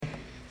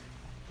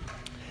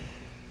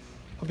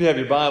Hope you have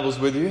your Bibles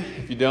with you.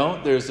 If you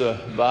don't, there's a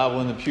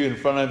Bible in the pew in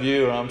front of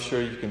you, or I'm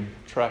sure you can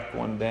track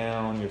one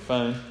down on your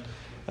phone.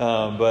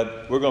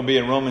 But we're going to be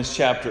in Romans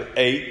chapter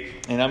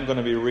 8, and I'm going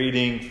to be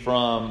reading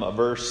from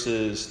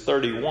verses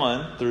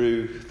 31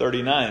 through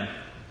 39.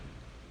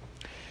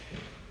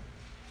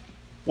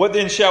 What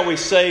then shall we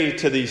say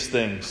to these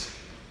things?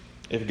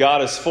 If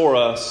God is for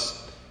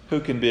us,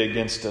 who can be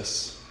against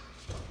us?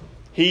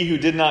 He who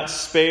did not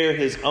spare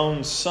his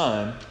own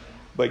Son,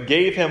 but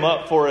gave him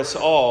up for us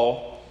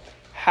all,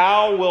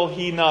 how will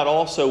he not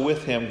also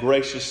with him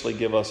graciously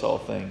give us all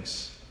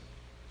things?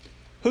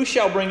 Who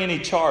shall bring any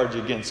charge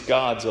against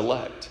God's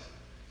elect?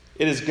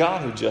 It is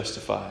God who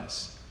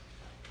justifies.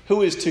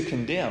 Who is to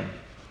condemn?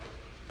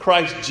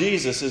 Christ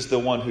Jesus is the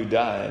one who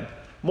died.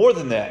 More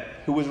than that,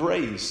 who was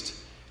raised,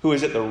 who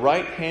is at the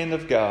right hand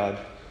of God,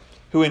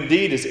 who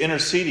indeed is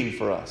interceding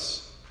for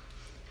us.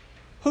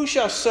 Who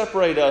shall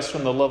separate us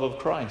from the love of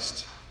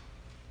Christ?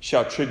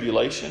 Shall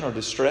tribulation or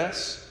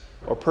distress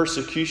or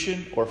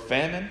persecution or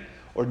famine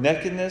or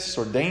nakedness,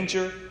 or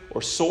danger,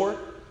 or sword?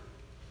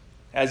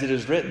 As it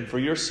is written, for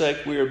your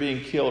sake we are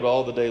being killed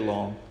all the day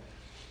long.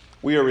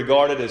 We are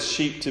regarded as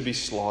sheep to be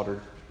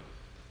slaughtered.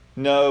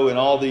 No, in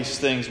all these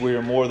things we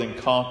are more than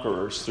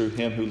conquerors through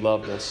him who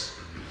loved us.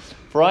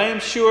 For I am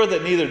sure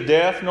that neither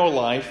death nor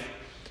life,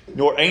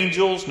 nor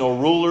angels, nor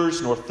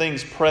rulers, nor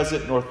things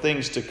present, nor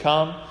things to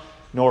come,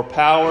 nor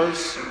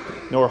powers,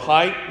 nor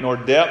height, nor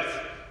depth,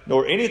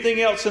 nor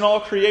anything else in all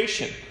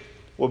creation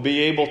will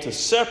be able to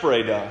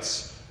separate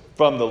us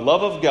from the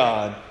love of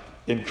God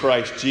in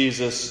Christ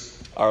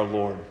Jesus our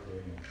Lord.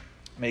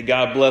 May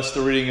God bless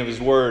the reading of His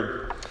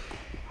Word.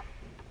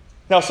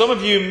 Now, some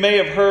of you may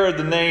have heard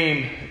the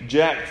name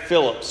Jack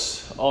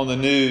Phillips on the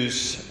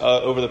news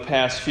over the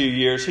past few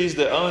years. He's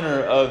the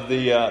owner of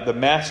the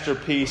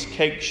Masterpiece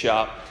Cake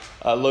Shop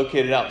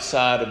located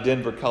outside of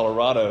Denver,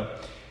 Colorado.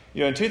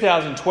 You know, in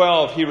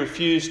 2012, he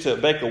refused to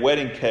bake a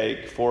wedding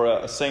cake for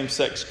a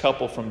same-sex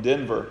couple from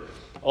Denver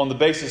on the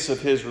basis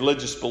of his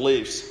religious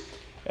beliefs.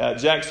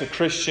 Jack's a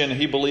Christian.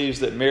 He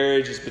believes that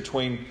marriage is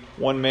between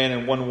one man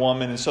and one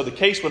woman. And so the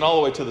case went all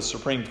the way to the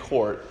Supreme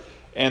Court.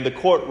 And the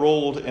court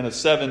ruled in a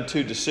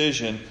 7-2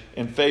 decision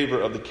in favor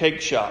of the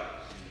cake shop.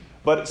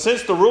 But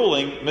since the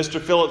ruling, Mr.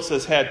 Phillips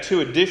has had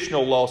 2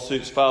 additional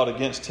lawsuits filed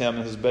against him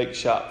and his bake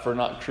shop for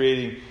not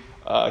creating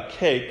a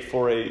cake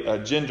for a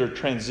gender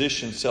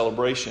transition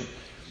celebration.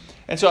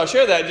 And so I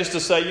share that just to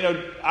say, you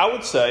know, I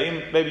would say,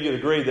 and maybe you'd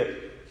agree, that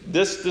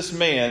this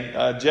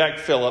man, Jack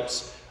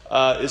Phillips,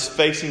 is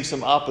facing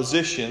some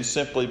opposition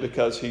simply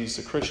because he's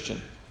a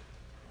Christian.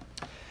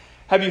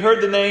 Have you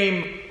heard the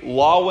name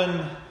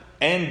Lowen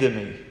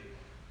Andemi?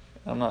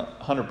 I'm not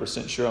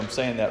 100% sure I'm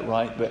saying that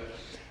right, but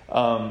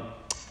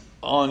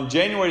on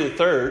January the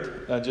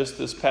 3rd, just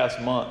this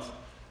past month,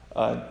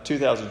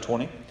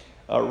 2020,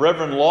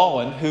 Reverend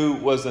Lowen, who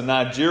was a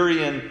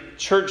Nigerian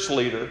church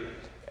leader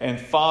and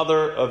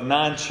father of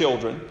 9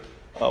 children,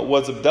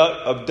 was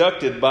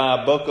abducted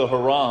by Boko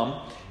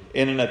Haram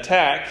in an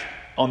attack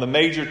on the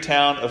major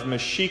town of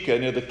Mashika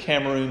near the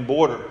Cameroon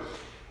border.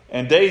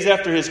 And days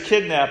after his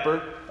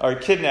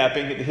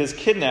kidnapping, his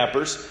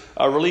kidnappers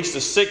released a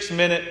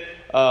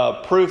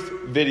 6-minute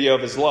proof video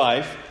of his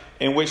life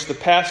in which the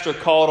pastor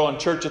called on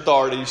church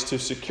authorities to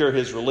secure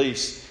his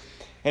release.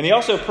 And he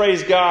also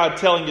praised God,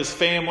 telling his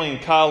family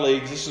and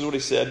colleagues, this is what he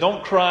said,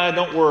 "Don't cry,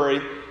 don't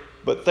worry,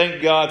 but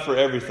thank God for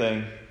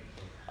everything.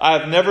 I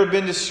have never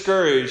been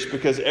discouraged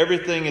because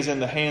everything is in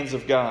the hands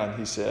of God,"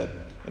 he said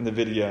in the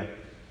video.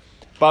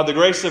 "By the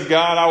grace of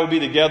God, I will be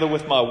together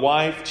with my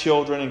wife,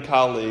 children, and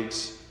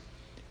colleagues.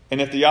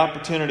 And if the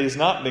opportunity has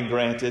not been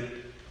granted,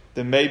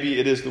 then maybe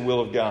it is the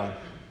will of God."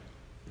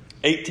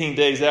 18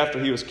 days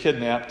after he was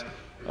kidnapped,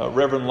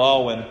 Reverend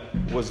Lowen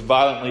was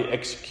violently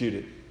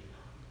executed.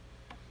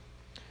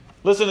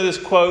 Listen to this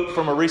quote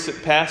from a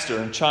recent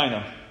pastor in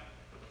China.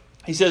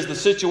 He says, "The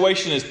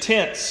situation is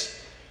tense,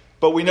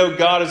 but we know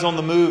God is on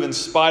the move in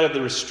spite of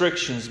the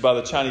restrictions by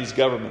the Chinese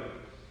government.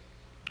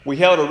 We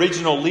held a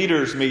regional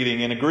leaders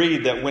meeting and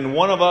agreed that when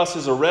one of us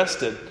is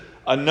arrested,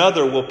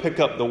 another will pick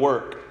up the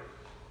work.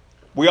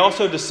 We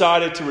also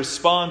decided to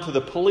respond to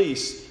the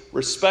police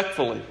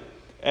respectfully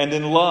and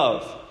in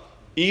love,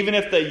 even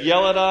if they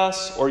yell at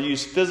us or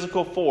use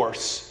physical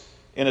force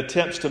in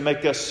attempts to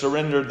make us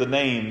surrender the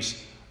names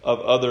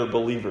of other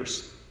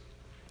believers."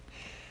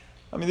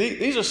 I mean,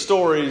 these are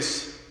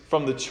stories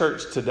from the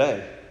church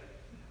today,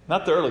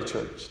 not the early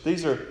church.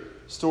 These are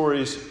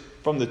stories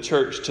from the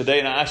church today.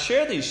 And I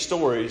share these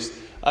stories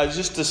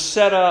just to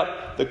set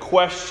up the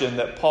question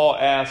that Paul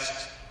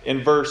asked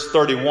in verse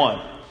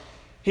 31.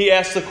 He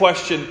asked the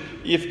question,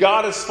 if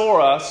God is for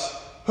us,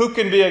 who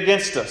can be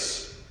against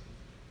us?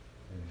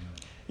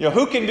 You know,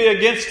 who can be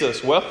against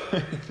us? Well,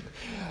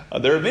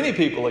 there are many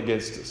people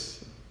against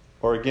us,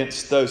 or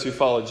against those who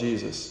follow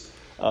Jesus.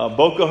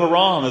 Boko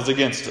Haram is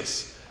against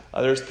us.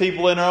 There's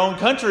people in our own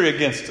country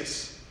against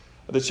us.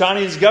 The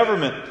Chinese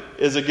government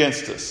is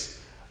against us.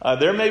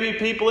 There may be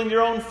people in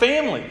your own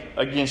family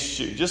against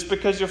you just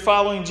because you're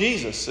following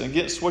Jesus, and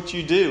against what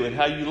you do and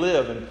how you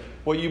live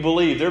what you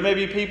believe. There may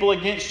be people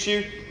against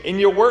you in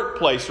your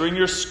workplace or in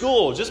your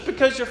school just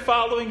because you're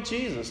following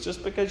Jesus,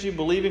 just because you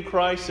believe in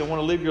Christ and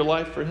want to live your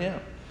life for Him.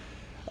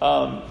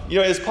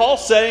 Is Paul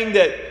saying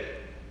that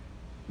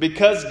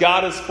because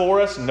God is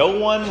for us, no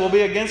one will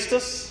be against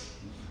us?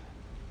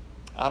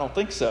 I don't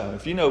think so.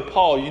 If you know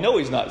Paul, you know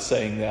he's not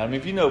saying that. I mean,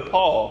 if you know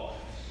Paul,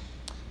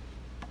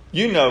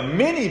 you know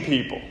many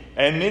people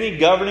and many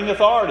governing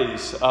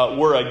authorities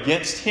were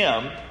against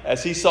him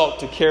as he sought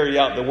to carry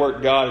out the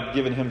work God had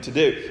given him to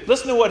do.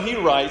 Listen to what he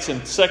writes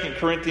in 2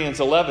 Corinthians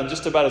 11,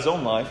 just about his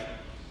own life,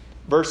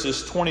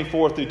 verses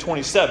 24 through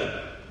 27.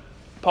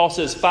 Paul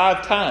says,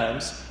 5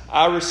 times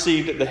I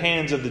received at the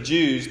hands of the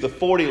Jews the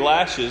 40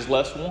 lashes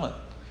less one.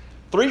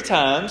 3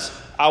 times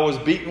I was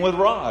beaten with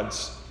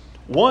rods.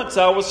 Once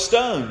I was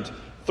stoned.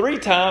 3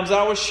 times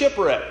I was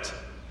shipwrecked.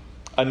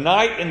 A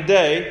night and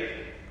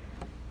day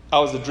I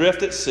was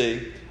adrift at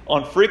sea,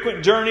 on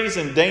frequent journeys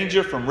in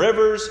danger from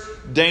rivers,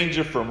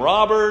 danger from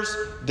robbers,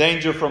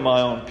 danger from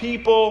my own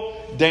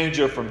people,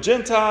 danger from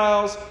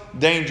Gentiles,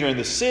 danger in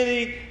the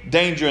city,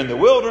 danger in the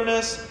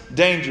wilderness,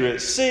 danger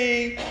at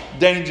sea,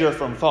 danger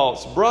from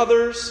false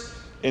brothers,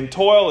 in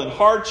toil and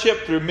hardship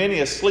through many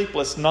a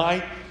sleepless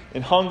night,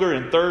 in hunger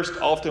and thirst,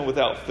 often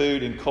without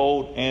food, in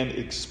cold and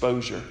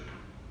exposure.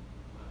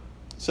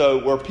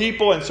 So were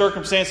people and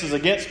circumstances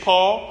against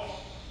Paul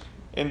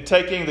in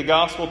taking the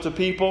gospel to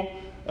people?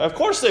 Of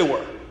course they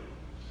were.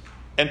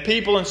 And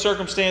people and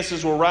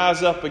circumstances will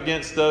rise up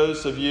against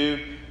those of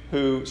you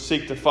who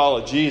seek to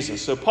follow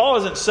Jesus. So Paul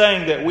isn't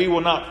saying that we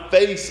will not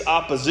face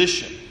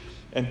opposition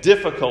and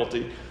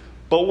difficulty.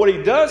 But what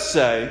he does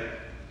say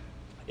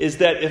is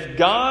that if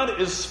God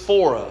is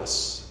for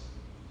us,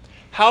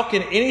 how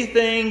can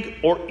anything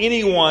or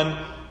anyone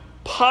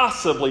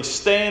possibly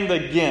stand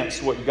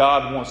against what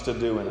God wants to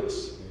do in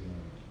us?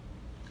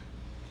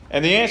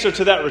 And the answer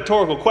to that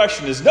rhetorical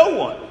question is no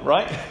one,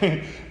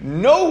 right?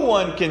 No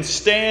one can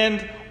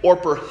stand or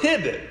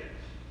prohibit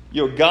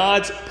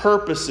God's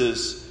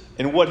purposes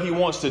and what He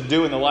wants to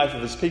do in the life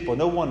of His people.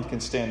 No one can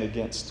stand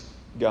against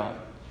God.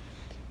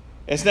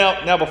 And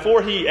now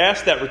before he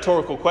asked that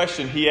rhetorical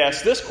question, he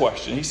asked this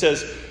question. He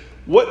says,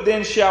 what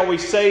then shall we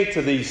say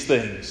to these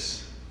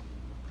things?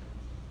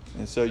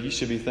 And so you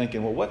should be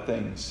thinking, well, what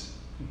things?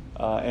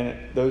 And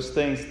those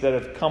things that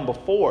have come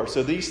before.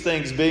 So these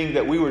things being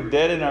that we were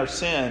dead in our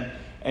sin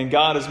and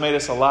God has made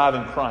us alive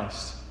in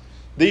Christ.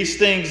 These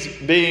things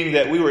being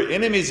that we were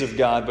enemies of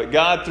God, but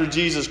God through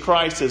Jesus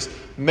Christ has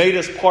made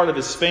us part of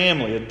His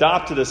family,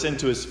 adopted us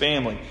into His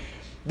family.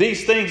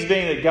 These things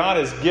being that God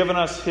has given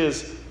us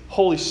His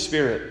Holy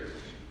Spirit.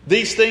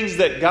 These things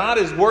that God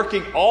is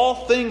working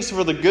all things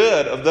for the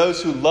good of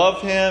those who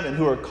love Him and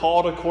who are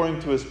called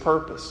according to His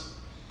purpose.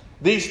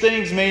 These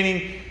things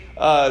meaning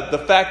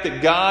the fact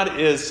that God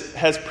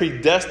has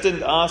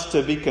predestined us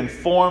to be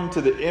conformed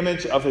to the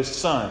image of His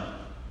Son.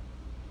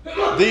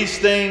 These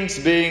things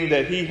being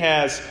that He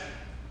has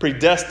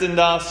predestined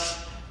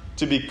us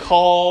to be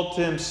called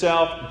to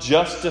Himself,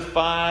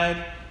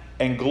 justified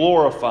and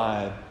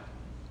glorified.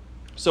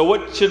 So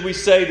what should we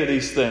say to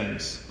these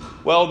things?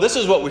 Well, this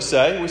is what we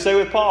say. We say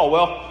with Paul,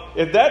 well,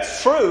 if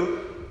that's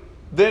true,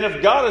 then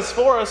if God is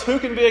for us, who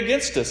can be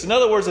against us? In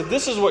other words, if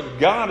this is what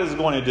God is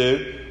going to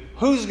do,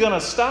 who's going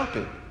to stop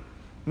Him?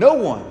 No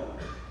one.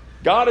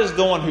 God is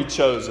the one who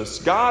chose us.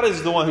 God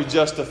is the one who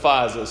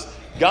justifies us.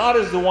 God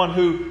is the one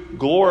who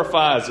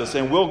glorifies us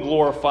and will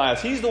glorify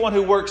us. He's the one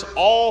who works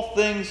all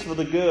things for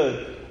the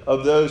good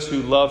of those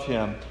who love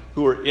Him,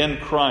 who are in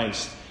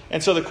Christ.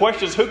 And so the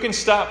question is, who can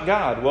stop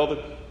God? Well,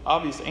 the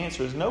obvious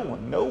answer is no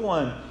one. No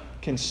one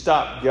can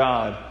stop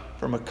God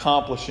from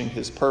accomplishing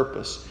His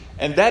purpose.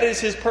 And that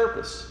is His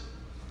purpose.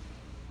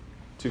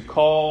 To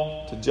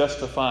call, to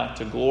justify,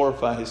 to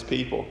glorify His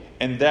people.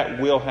 And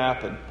that will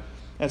happen.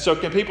 And so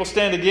can people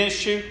stand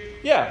against you?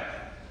 Yeah.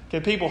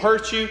 Can people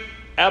hurt you?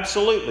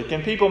 Absolutely.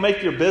 Can people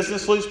make your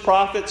business lose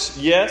profits?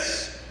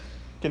 Yes.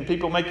 Can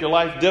people make your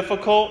life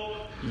difficult?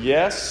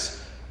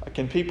 Yes.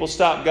 Can people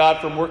stop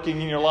God from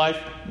working in your life?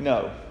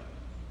 No.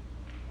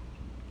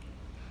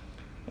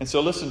 And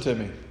so listen to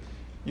me.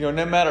 No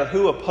matter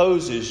who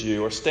opposes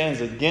you or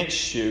stands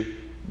against you,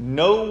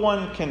 no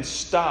one can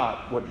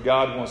stop what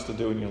God wants to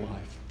do in your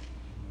life.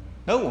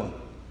 No one.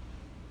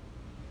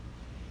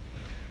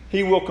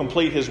 He will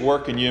complete His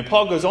work in you. And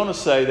Paul goes on to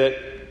say that,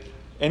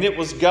 and it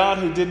was God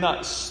who did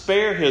not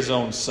spare His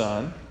own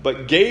Son,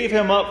 but gave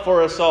Him up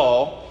for us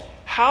all.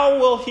 How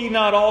will He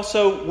not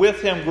also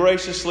with Him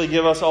graciously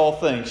give us all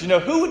things?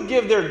 Who would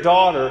give their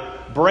daughter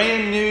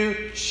brand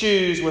new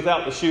shoes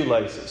without the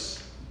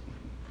shoelaces?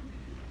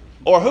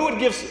 Or who would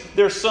give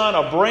their son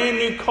a brand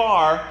new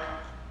car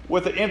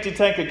with an empty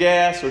tank of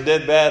gas or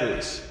dead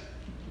batteries?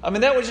 I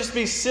mean, that would just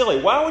be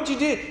silly. Why would you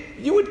do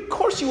it? Of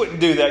course you wouldn't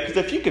do that, because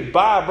if you could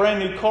buy a brand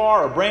new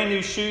car or brand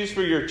new shoes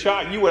for your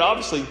child, you would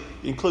obviously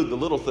include the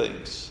little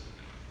things.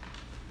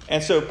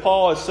 And so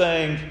Paul is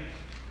saying,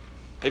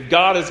 if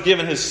God has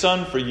given His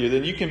Son for you,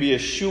 then you can be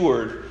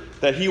assured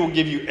that He will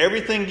give you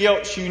everything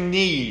else you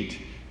need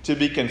to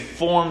be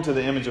conformed to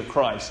the image of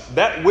Christ.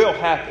 That will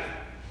happen.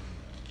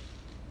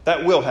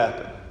 That will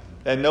happen.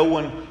 And no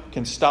one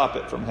can stop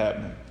it from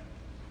happening.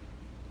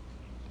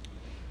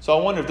 So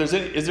I wonder if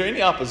is there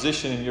any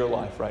opposition in your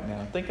life right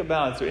now? Think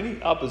about, is there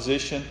any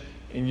opposition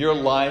in your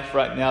life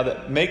right now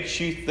that makes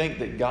you think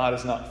that God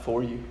is not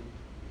for you?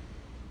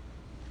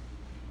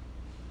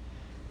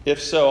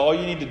 If so, all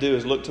you need to do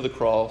is look to the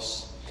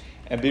cross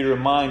and be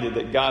reminded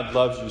that God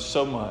loves you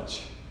so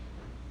much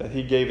that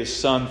He gave His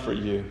Son for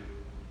you.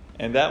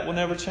 And that will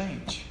never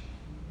change.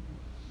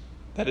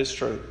 That is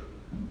true.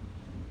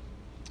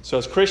 So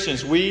as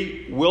Christians,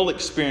 we will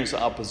experience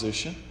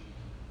opposition,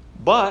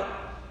 but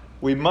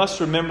we must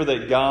remember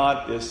that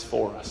God is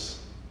for us,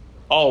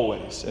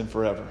 always and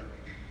forever.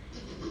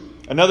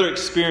 Another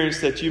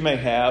experience that you may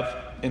have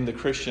in the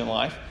Christian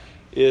life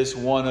is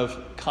one of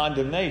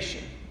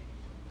condemnation.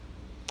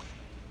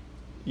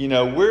 You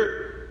know,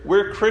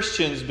 we're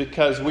Christians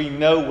because we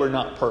know we're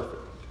not perfect.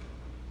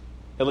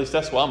 At least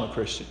that's why I'm a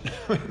Christian.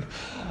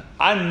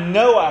 I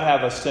know I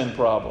have a sin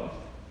problem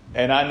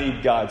and I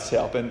need God's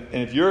help. And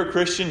if you're a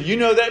Christian, you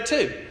know that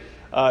too.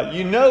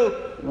 You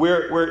know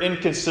we're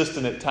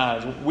inconsistent at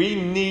times.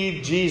 We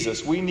need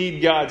Jesus. We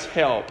need God's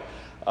help.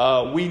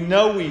 We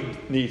know we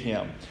need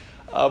Him.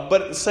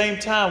 But at the same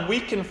time, we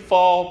can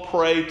fall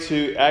prey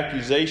to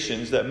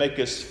accusations that make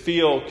us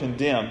feel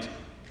condemned.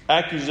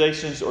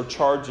 Accusations or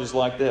charges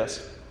like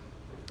this.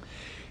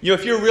 You know,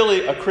 if you're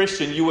really a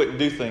Christian, you wouldn't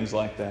do things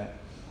like that.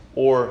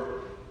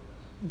 Or,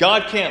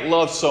 God can't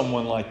love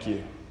someone like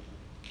you.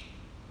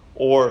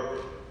 Or,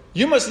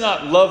 you must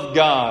not love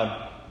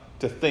God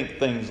to think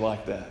things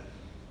like that.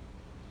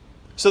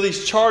 So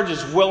these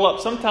charges well up,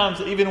 sometimes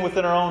even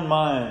within our own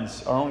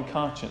minds, our own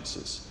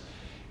consciences.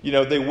 You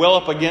know, they well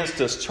up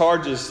against us,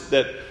 charges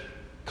that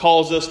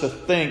cause us to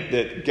think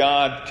that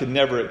God could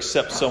never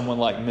accept someone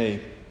like me.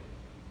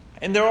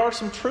 And there are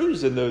some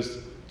truths in those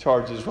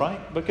charges,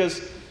 right?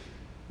 Because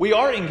we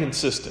are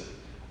inconsistent.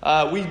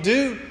 We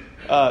do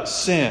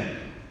sin.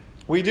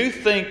 We do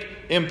think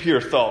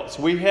impure thoughts.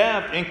 We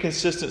have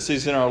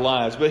inconsistencies in our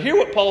lives. But hear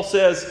what Paul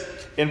says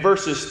in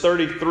verses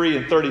 33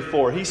 and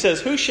 34. He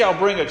says, "Who shall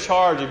bring a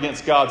charge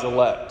against God's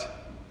elect?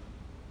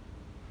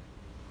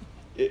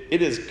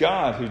 It is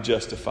God who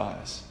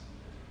justifies.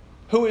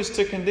 Who is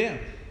to condemn?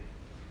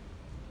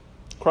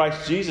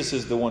 Christ Jesus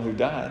is the one who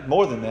died.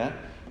 More than that,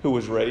 who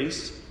was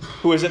raised,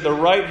 who is at the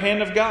right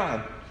hand of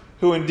God,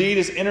 who indeed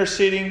is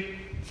interceding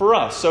for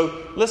us."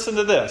 So listen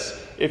to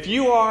this. If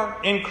you are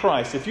in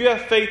Christ, if you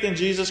have faith in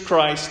Jesus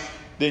Christ,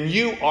 then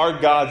you are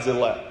God's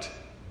elect.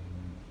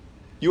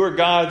 You are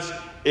God's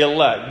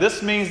elect.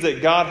 This means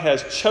that God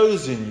has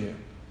chosen you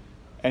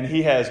and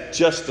He has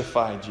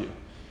justified you.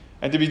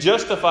 And to be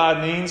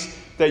justified means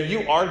that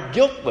you are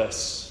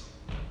guiltless.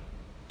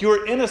 You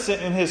are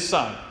innocent in His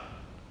sight.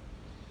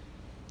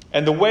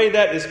 And the way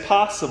that is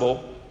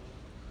possible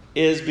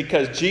is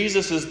because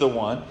Jesus is the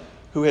one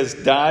who has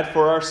died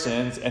for our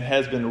sins and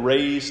has been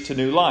raised to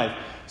new life.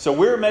 So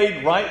we're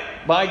made right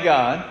by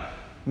God,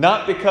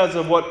 not because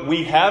of what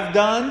we have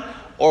done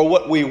or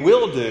what we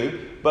will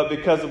do, but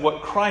because of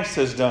what Christ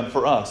has done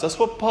for us. That's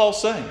what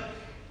Paul's saying.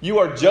 You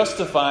are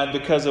justified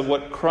because of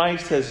what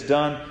Christ has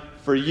done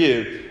for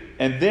you.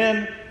 And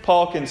then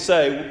Paul can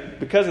say,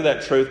 because of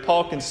that truth,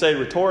 Paul can say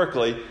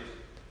rhetorically,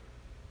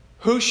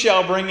 who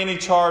shall bring any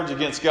charge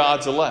against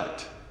God's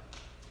elect?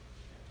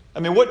 I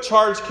mean, what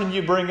charge can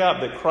you bring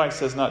up that Christ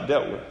has not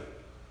dealt with?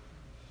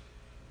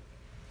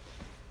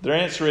 Their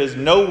answer is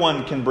no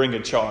one can bring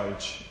a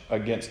charge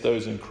against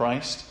those in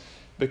Christ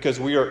because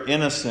we are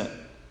innocent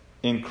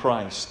in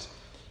Christ.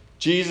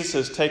 Jesus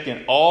has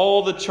taken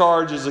all the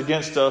charges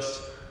against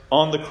us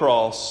on the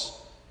cross,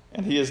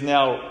 and He is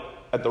now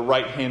at the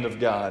right hand of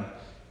God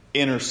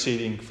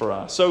interceding for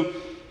us. So,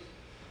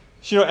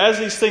 you know, as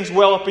these things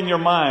well up in your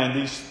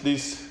mind,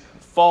 these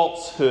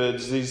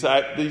falsehoods, these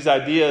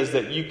ideas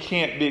that you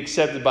can't be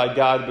accepted by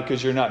God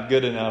because you're not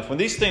good enough, when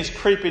these things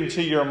creep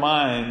into your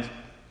mind,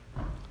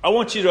 I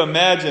want you to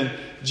imagine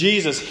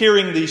Jesus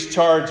hearing these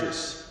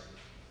charges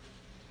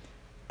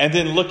and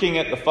then looking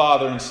at the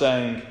Father and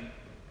saying,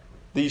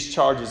 these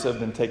charges have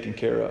been taken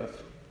care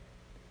of,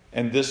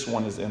 and this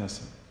one is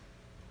innocent.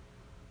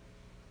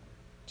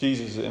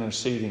 Jesus is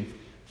interceding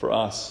for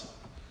us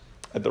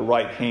at the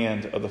right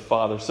hand of the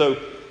Father.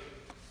 So,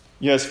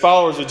 you know, as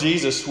followers of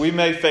Jesus, we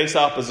may face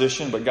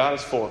opposition, but God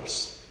is for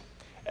us.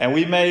 And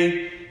we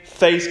may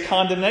face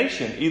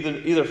condemnation,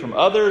 either from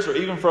others or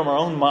even from our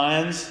own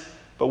minds.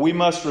 But we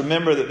must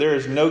remember that there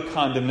is no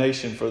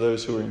condemnation for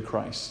those who are in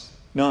Christ.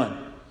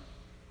 None.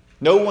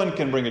 No one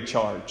can bring a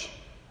charge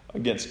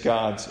against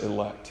God's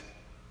elect.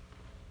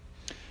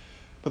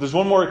 But there's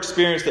one more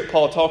experience that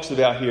Paul talks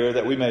about here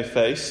that we may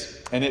face,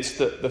 and it's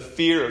the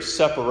fear of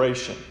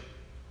separation.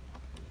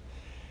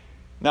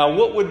 Now,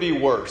 what would be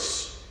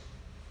worse?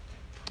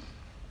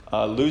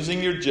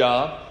 Losing your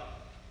job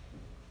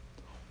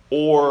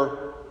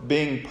or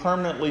being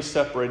permanently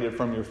separated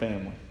from your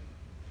family?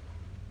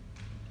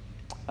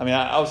 I mean,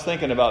 I was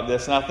thinking about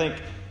this, and I think,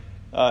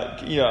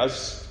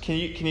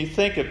 can you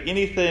think of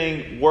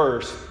anything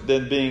worse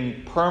than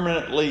being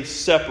permanently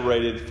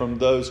separated from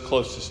those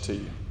closest to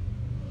you?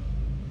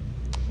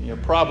 You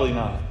know, probably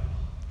not.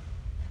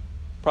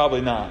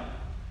 Probably not.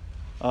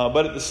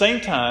 But at the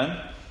same time,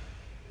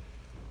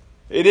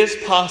 it is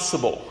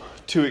possible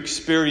to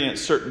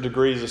experience certain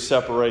degrees of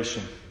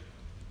separation.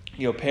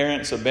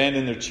 Parents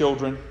abandon their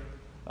children,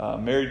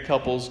 married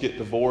couples get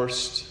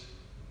divorced,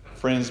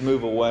 friends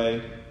move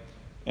away,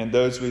 and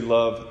those we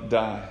love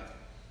die.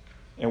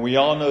 And we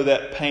all know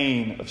that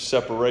pain of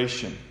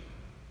separation.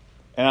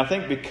 And I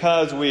think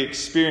because we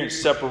experience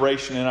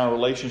separation in our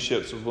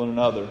relationships with one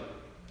another,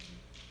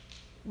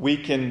 we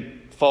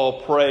can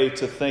fall prey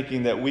to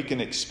thinking that we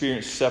can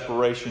experience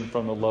separation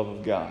from the love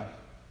of God.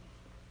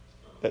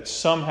 That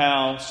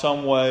somehow,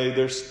 some way,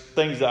 there's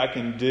things that I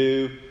can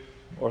do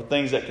or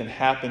things that can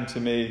happen to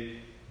me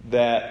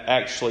that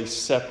actually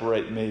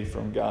separate me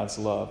from God's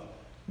love.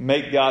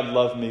 Make God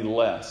love me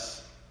less.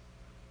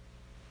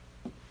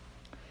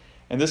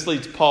 And this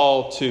leads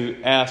Paul to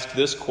ask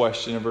this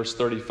question in verse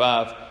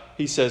 35.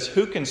 He says,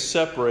 who can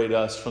separate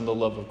us from the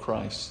love of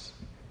Christ?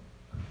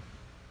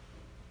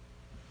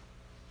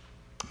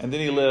 And then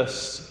he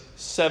lists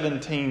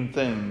 17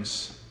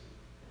 things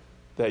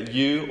that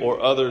you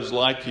or others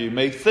like you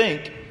may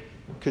think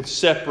could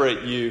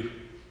separate you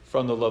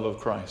from the love of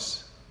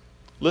Christ.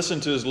 Listen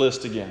to his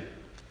list again.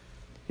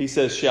 He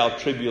says, shall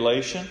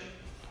tribulation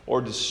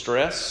or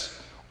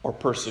distress or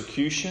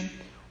persecution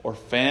or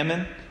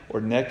famine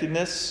or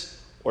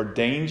nakedness or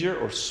danger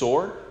or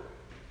sword?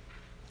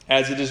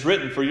 As it is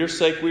written, for your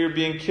sake we are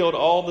being killed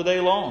all the day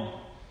long.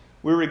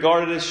 We are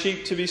regarded as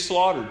sheep to be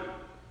slaughtered.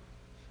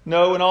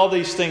 No, in all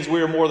these things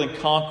we are more than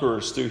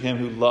conquerors through him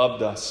who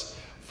loved us.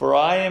 For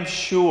I am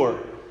sure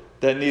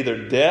that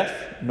neither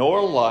death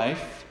nor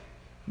life,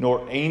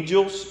 nor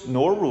angels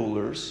nor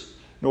rulers,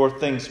 nor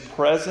things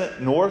present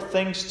nor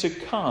things to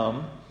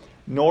come,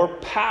 nor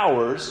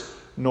powers,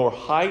 nor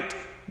height,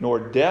 nor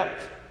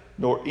depth,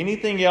 nor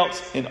anything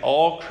else in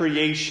all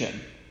creation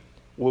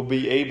will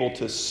be able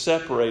to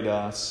separate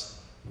us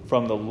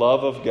from the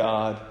love of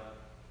God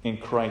in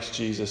Christ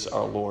Jesus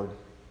our Lord.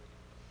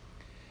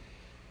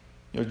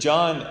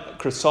 John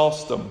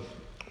Chrysostom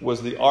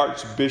was the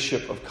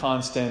Archbishop of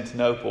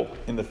Constantinople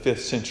in the 5th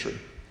century.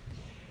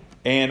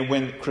 And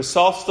when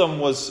Chrysostom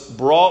was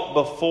brought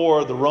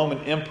before the Roman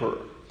emperor,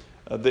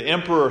 the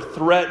emperor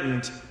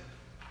threatened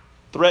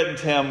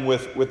him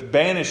with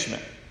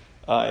banishment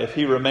if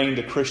he remained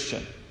a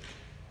Christian.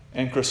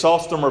 And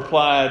Chrysostom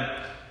replied,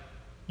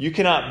 you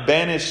cannot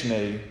banish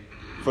me,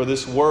 for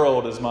this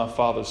world is my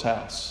Father's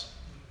house.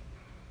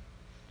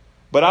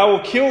 But I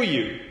will kill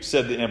you,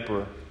 said the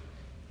emperor.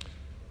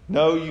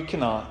 No, you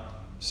cannot,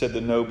 said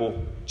the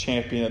noble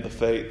champion of the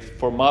faith,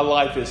 for my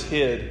life is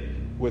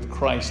hid with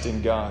Christ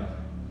in God.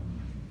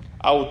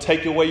 I will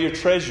take away your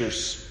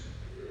treasures.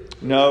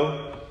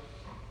 No,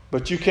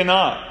 but you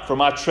cannot, for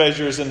my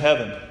treasure is in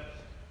heaven,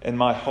 and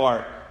my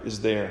heart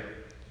is there.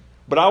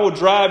 But I will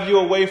drive you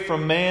away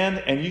from man,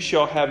 and you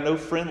shall have no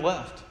friend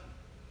left.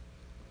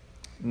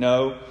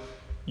 No,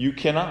 you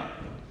cannot,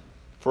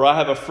 for I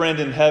have a friend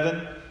in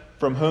heaven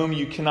from whom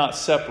you cannot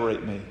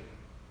separate me.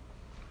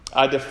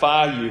 I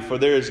defy you, for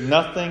there is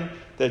nothing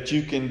that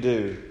you can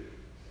do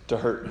to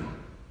hurt me.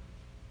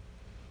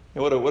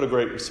 And what a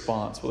great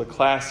response. What a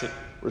classic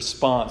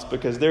response,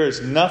 because there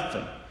is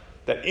nothing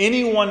that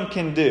anyone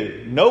can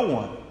do. No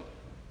one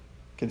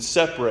can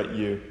separate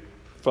you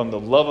from the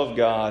love of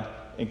God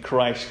in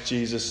Christ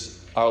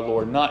Jesus our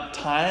Lord. Not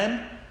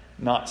time,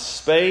 not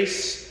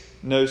space,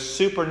 no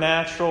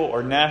supernatural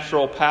or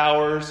natural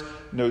powers,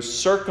 no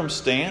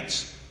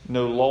circumstance,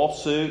 no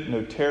lawsuit,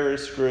 no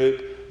terrorist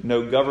group,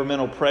 no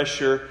governmental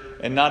pressure,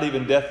 and not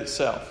even death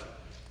itself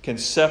can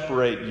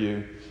separate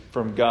you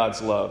from God's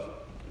love.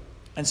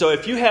 And so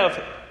if you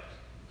have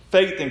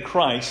faith in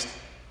Christ,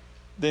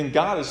 then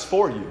God is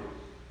for you.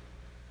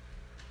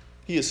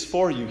 He is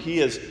for you. He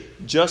has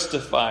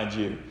justified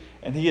you.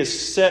 And He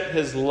has set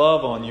His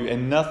love on you,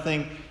 and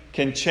nothing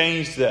can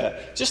change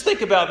that. Just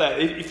think about that.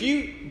 If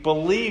you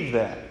believe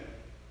that,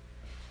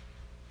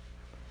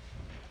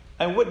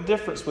 and what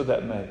difference would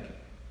that make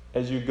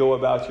as you go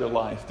about your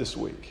life this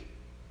week?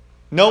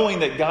 Knowing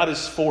that God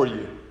is for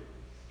you,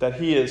 that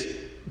He has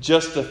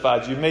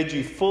justified you, made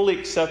you fully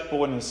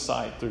acceptable in His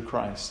sight through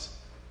Christ,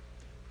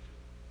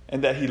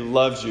 and that He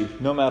loves you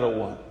no matter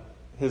what.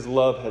 His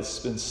love has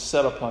been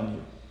set upon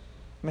you.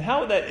 I mean,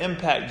 how would that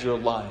impact your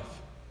life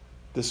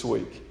this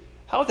week?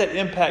 How would that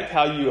impact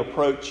how you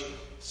approach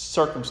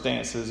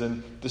circumstances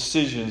and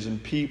decisions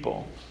and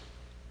people?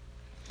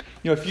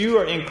 If you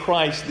are in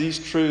Christ, these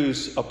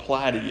truths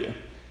apply to you.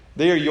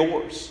 They are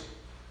yours.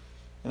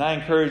 And I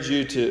encourage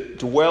you to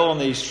dwell on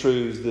these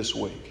truths this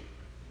week.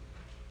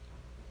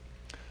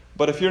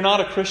 But if you're not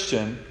a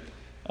Christian,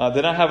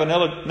 then I have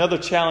another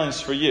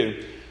challenge for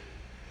you.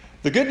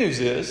 The good news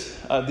is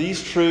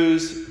these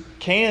truths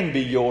can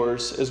be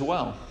yours as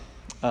well.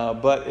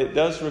 But it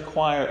does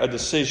require a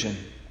decision.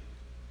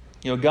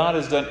 God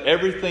has done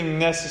everything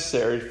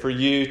necessary for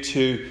you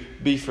to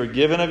be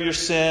forgiven of your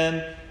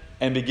sin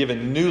and be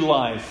given new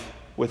life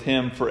with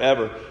Him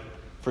forever.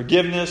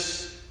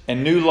 Forgiveness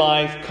and new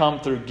life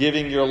come through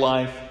giving your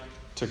life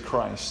to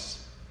Christ.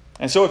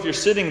 And so if you're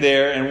sitting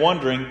there and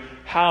wondering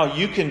how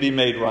you can be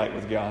made right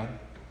with God,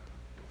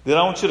 then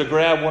I want you to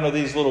grab one of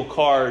these little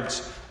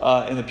cards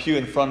in the pew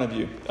in front of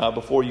you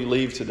before you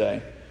leave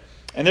today.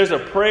 And there's a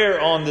prayer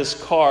on this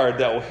card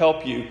that will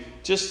help you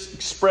just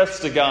express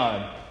to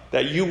God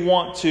that you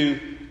want to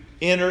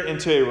enter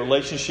into a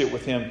relationship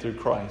with Him through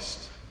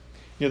Christ.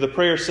 You know, the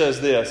prayer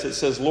says this. It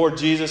says, Lord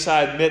Jesus,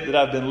 I admit that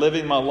I've been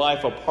living my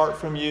life apart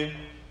from you.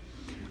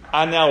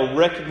 I now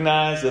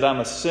recognize that I'm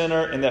a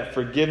sinner and that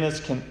forgiveness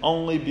can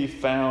only be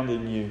found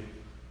in you.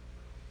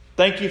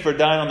 Thank you for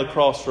dying on the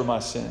cross for my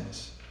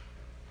sins.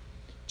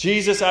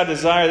 Jesus, I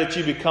desire that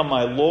you become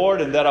my Lord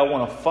and that I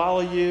want to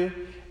follow you,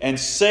 and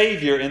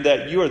Savior, in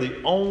that you are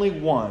the only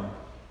one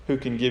who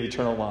can give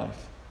eternal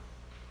life.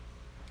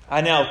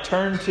 I now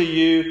turn to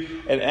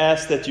you and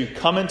ask that you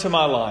come into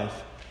my life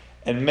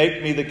and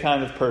make me the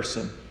kind of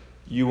person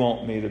you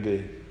want me to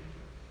be.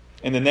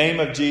 In the name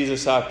of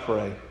Jesus, I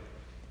pray.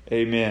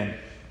 Amen.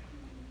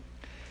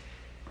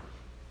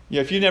 You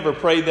know, if you never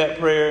prayed that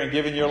prayer and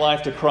given your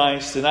life to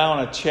Christ, then I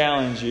want to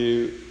challenge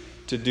you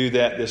to do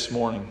that this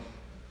morning.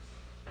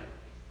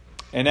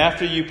 And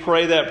after you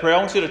pray that prayer, I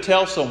want you to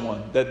tell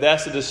someone that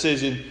that's the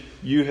decision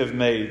you have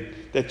made,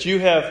 that you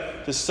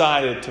have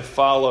decided to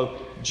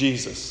follow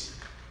Jesus.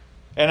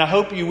 And I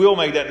hope you will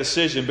make that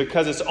decision,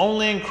 because it's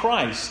only in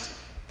Christ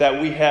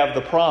that we have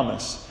the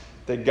promise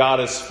that God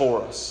is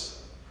for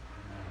us,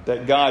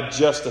 that God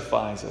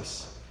justifies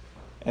us,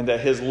 and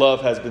that His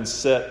love has been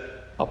set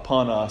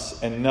upon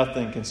us and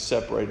nothing can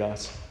separate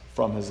us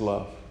from His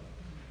love.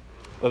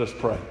 Let us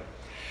pray.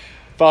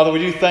 Father, we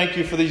do thank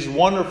you for these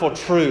wonderful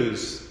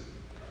truths.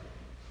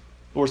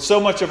 Lord,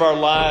 so much of our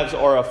lives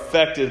are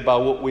affected by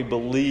what we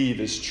believe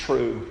is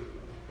true.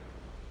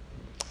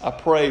 I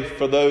pray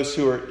for those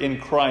who are in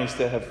Christ,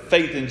 that have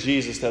faith in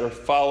Jesus, that are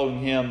following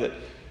Him, that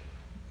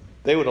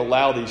they would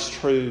allow these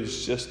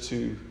truths just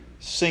to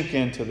sink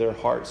into their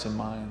hearts and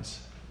minds.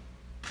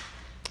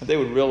 That they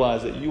would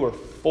realize that you are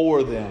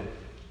for them,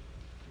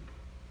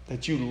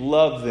 that you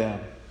love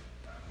them,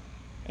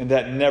 and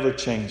that never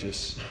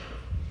changes.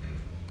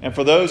 And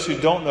for those who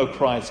don't know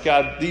Christ,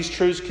 God, these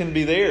truths can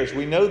be theirs.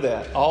 We know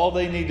that. All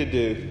they need to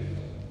do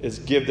is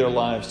give their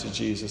lives to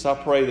Jesus. I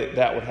pray that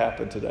that would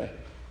happen today.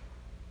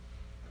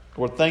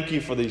 Lord, thank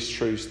you for these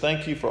truths.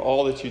 Thank you for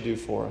all that you do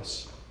for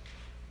us.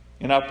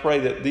 And I pray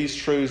that these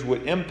truths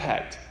would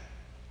impact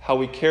how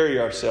we carry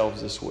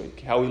ourselves this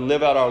week, how we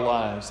live out our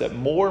lives, that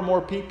more and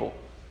more people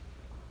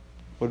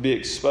would be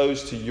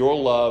exposed to your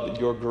love,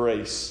 your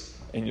grace,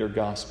 and your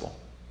gospel.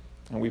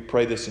 And we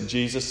pray this in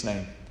Jesus'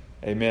 name.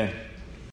 Amen.